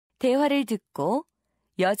대화를 듣고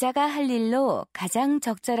여자가 할 일로 가장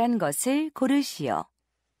적절한 것을 고르시오.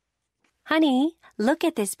 Honey, look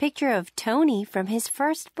at this picture of Tony from his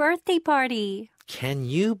first birthday party. Can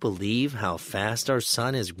you believe how fast our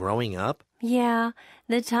son is growing up? Yeah,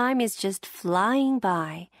 the time is just flying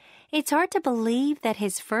by. It's hard to believe that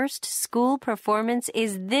his first school performance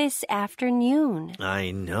is this afternoon.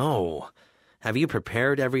 I know. Have you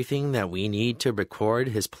prepared everything that we need to record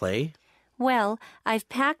his play? Well, I've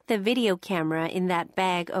packed the video camera in that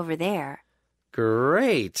bag over there.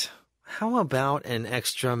 Great. How about an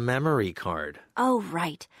extra memory card? Oh,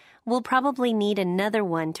 right. We'll probably need another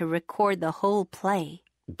one to record the whole play.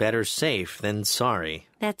 Better safe than sorry.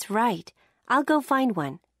 That's right. I'll go find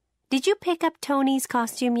one. Did you pick up Tony's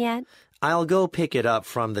costume yet? I'll go pick it up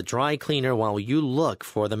from the dry cleaner while you look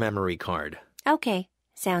for the memory card. Okay,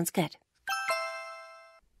 sounds good.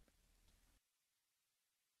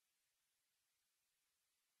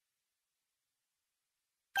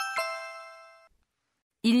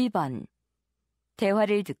 1번.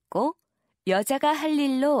 대화를 듣고 여자가 할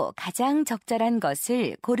일로 가장 적절한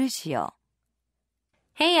것을 고르시오.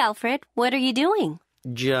 Hey, Alfred, what are you doing?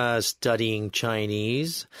 Just studying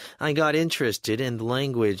Chinese. I got interested in the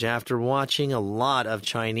language after watching a lot of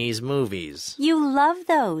Chinese movies. You love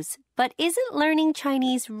those, but isn't learning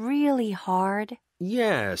Chinese really hard?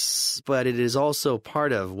 Yes, but it is also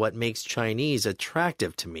part of what makes Chinese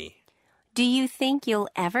attractive to me. Do you think you'll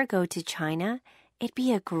ever go to China? It'd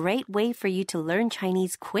be a great way for you to learn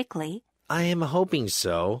Chinese quickly. I am hoping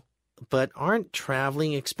so, but aren't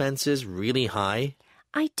traveling expenses really high?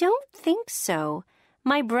 I don't think so.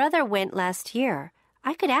 My brother went last year.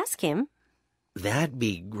 I could ask him. That'd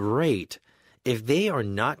be great. If they are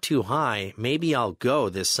not too high, maybe I'll go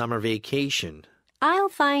this summer vacation. I'll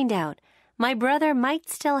find out. My brother might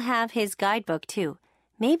still have his guidebook too.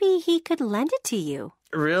 Maybe he could lend it to you.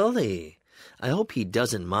 Really? I hope he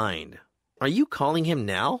doesn't mind. Are you calling him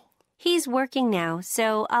now? He's working now,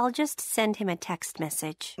 so I'll just send him a text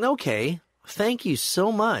message. Okay. Thank you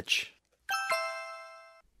so much.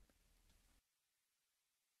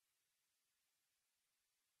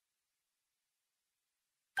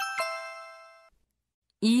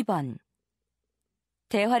 2번.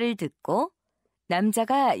 대화를 듣고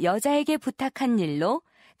남자가 여자에게 부탁한 일로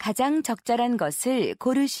가장 적절한 것을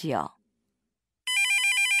고르시오.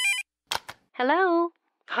 Hello.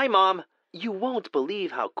 Hi, Mom. You won't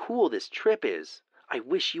believe how cool this trip is. I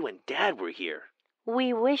wish you and Dad were here.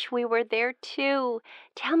 We wish we were there too.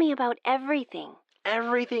 Tell me about everything.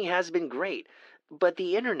 Everything has been great, but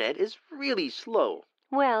the internet is really slow.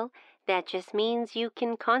 Well, that just means you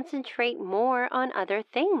can concentrate more on other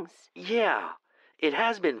things. Yeah, it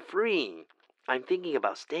has been freeing. I'm thinking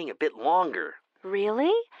about staying a bit longer.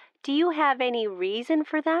 Really? Do you have any reason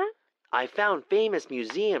for that? I found famous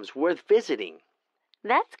museums worth visiting.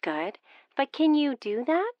 That's good. But can you do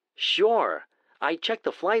that? Sure. I checked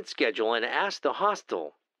the flight schedule and asked the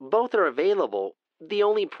hostel. Both are available. The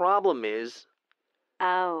only problem is...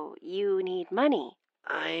 Oh, you need money.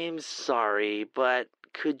 I'm sorry, but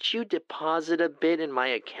could you deposit a bit in my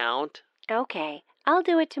account? Okay, I'll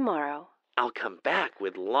do it tomorrow. I'll come back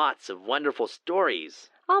with lots of wonderful stories.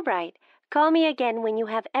 All right. Call me again when you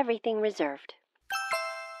have everything reserved.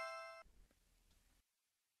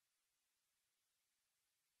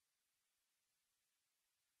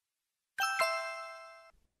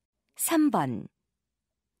 3번.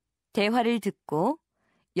 대화를 듣고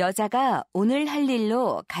여자가 오늘 할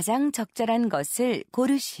일로 가장 적절한 것을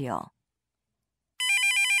고르시오.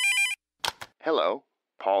 Hello,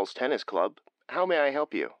 Paul's Tennis Club. How may I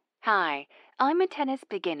help you? Hi, I'm a tennis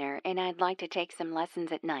beginner and I'd like to take some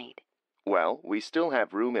lessons at night. Well, we still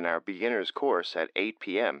have room in our beginner's course at 8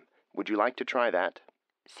 p.m. Would you like to try that?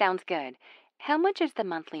 Sounds good. How much is the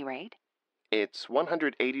monthly rate? It's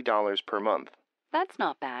 $180 per month. That's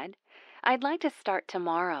not bad. I'd like to start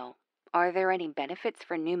tomorrow. Are there any benefits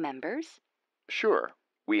for new members? Sure.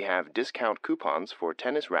 We have discount coupons for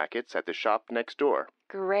tennis rackets at the shop next door.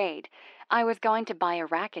 Great. I was going to buy a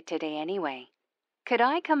racket today anyway. Could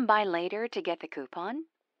I come by later to get the coupon?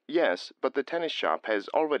 Yes, but the tennis shop has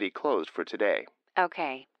already closed for today.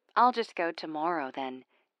 Okay. I'll just go tomorrow then.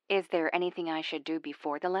 Is there anything I should do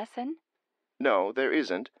before the lesson? No, there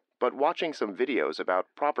isn't, but watching some videos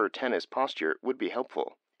about proper tennis posture would be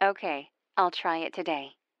helpful. Okay. I'll try it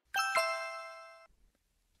today.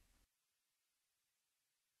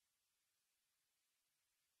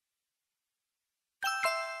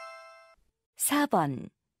 4번.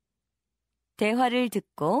 대화를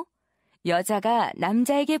듣고 여자가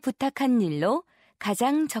남자에게 부탁한 일로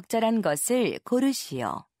가장 적절한 것을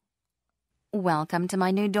고르시오. Welcome to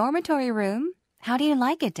my new dormitory room. How do you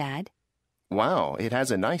like it, Dad? Wow, it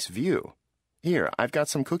has a nice view. Here, I've got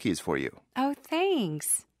some cookies for you. Oh,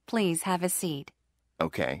 thanks. Please have a seat.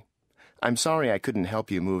 Okay. I'm sorry I couldn't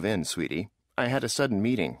help you move in, sweetie. I had a sudden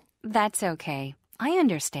meeting. That's okay. I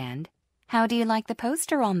understand. How do you like the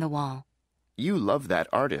poster on the wall? You love that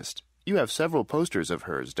artist. You have several posters of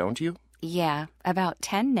hers, don't you? Yeah, about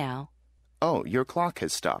 10 now. Oh, your clock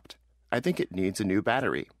has stopped. I think it needs a new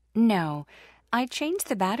battery. No, I changed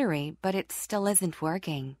the battery, but it still isn't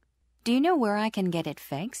working. Do you know where I can get it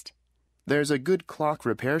fixed? There's a good clock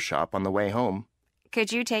repair shop on the way home.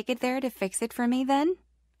 Could you take it there to fix it for me then?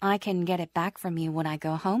 I can get it back from you when I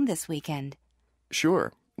go home this weekend.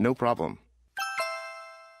 Sure, no problem.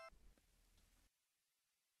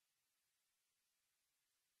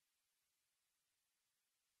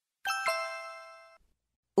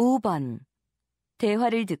 (5번)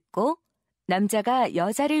 대화를 듣고 남자가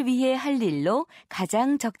여자를 위해 할 일로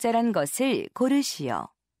가장 적절한 것을 고르시오.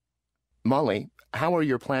 Molly, how are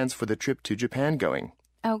your plans for the trip to Japan going?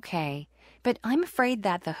 Okay, but I'm afraid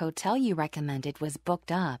that the hotel you recommended was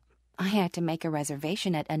booked up. I had to make a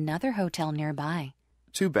reservation at another hotel nearby.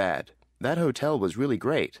 Too bad. That hotel was really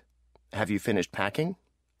great. Have you finished packing?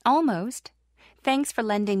 Almost. Thanks for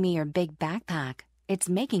lending me your big backpack. It's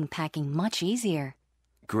making packing much easier.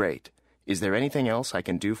 Great. Is there anything else I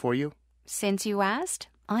can do for you? Since you asked,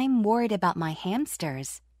 I'm worried about my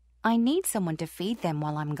hamsters. I need someone to feed them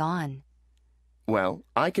while I'm gone. Well,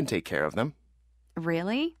 I can take care of them.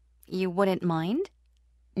 Really? You wouldn't mind?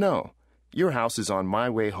 No. Your house is on my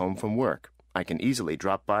way home from work. I can easily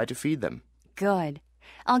drop by to feed them. Good.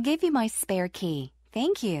 I'll give you my spare key.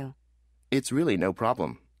 Thank you. It's really no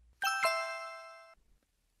problem.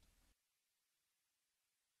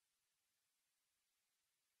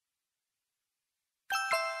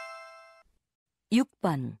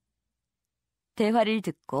 (6번) 대화를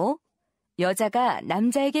듣고 여자가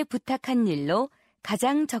남자에게 부탁한 일로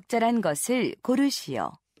가장 적절한 것을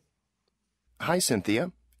고르시오. Hi,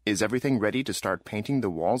 Cynthia. Is everything ready to start painting the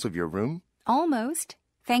walls of your room? Almost.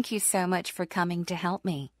 Thank you so much for coming to help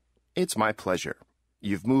me. It's my pleasure.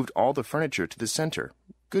 You've moved all the furniture to the center.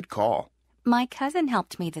 Good call. My cousin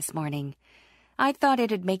helped me this morning. I thought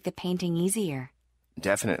it'd make the painting easier.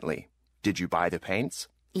 Definitely. Did you buy the paints?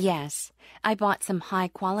 Yes, I bought some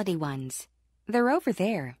high-quality ones. They're over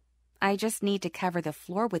there. I just need to cover the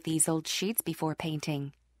floor with these old sheets before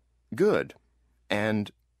painting. Good. And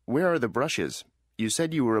where are the brushes? You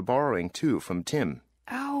said you were borrowing 2 from Tim.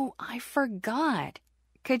 Oh, I forgot.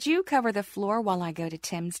 Could you cover the floor while I go to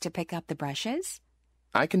Tim's to pick up the brushes?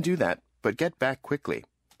 I can do that, but get back quickly.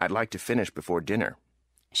 I'd like to finish before dinner.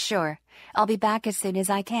 Sure. I'll be back as soon as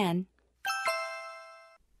I can.